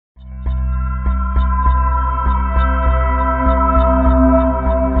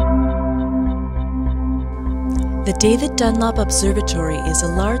The David Dunlap Observatory is a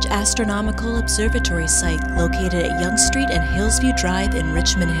large astronomical observatory site located at Yonge Street and Hillsview Drive in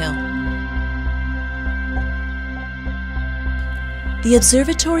Richmond Hill. The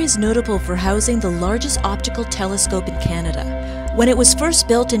observatory is notable for housing the largest optical telescope in Canada. When it was first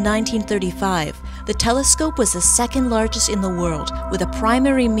built in 1935, the telescope was the second largest in the world, with a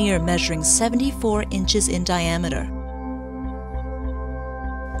primary mirror measuring 74 inches in diameter.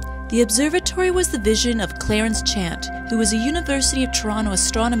 The observatory was the vision of Clarence Chant, who was a University of Toronto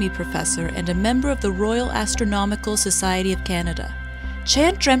astronomy professor and a member of the Royal Astronomical Society of Canada.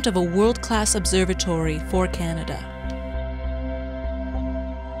 Chant dreamt of a world-class observatory for Canada.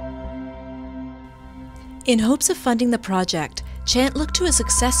 In hopes of funding the project, Chant looked to a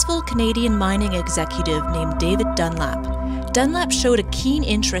successful Canadian mining executive named David Dunlap. Dunlap showed a keen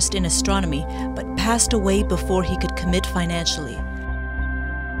interest in astronomy, but passed away before he could commit financially.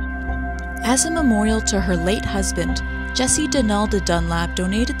 As a memorial to her late husband, Jessie Donalda Dunlap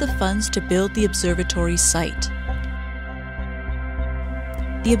donated the funds to build the observatory site.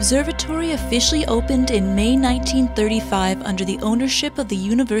 The observatory officially opened in May 1935 under the ownership of the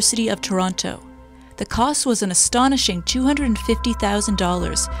University of Toronto. The cost was an astonishing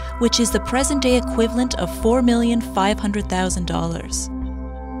 $250,000, which is the present-day equivalent of $4,500,000.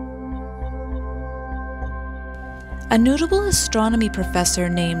 A notable astronomy professor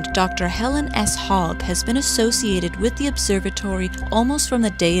named Dr. Helen S. Hogg has been associated with the observatory almost from the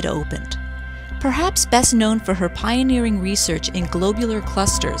day it opened. Perhaps best known for her pioneering research in globular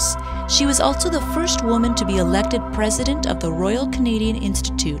clusters, she was also the first woman to be elected president of the Royal Canadian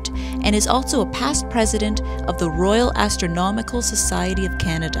Institute and is also a past president of the Royal Astronomical Society of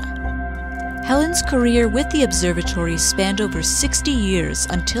Canada. Helen's career with the observatory spanned over 60 years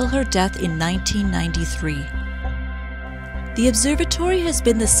until her death in 1993. The observatory has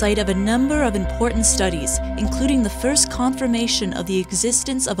been the site of a number of important studies, including the first confirmation of the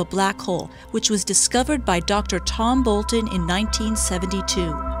existence of a black hole, which was discovered by Dr. Tom Bolton in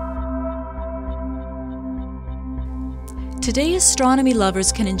 1972. Today, astronomy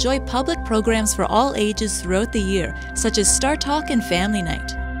lovers can enjoy public programs for all ages throughout the year, such as Star Talk and Family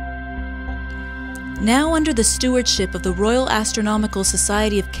Night. Now under the stewardship of the Royal Astronomical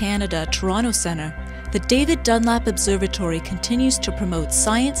Society of Canada Toronto Centre, the David Dunlap Observatory continues to promote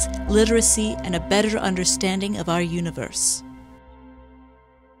science, literacy, and a better understanding of our universe.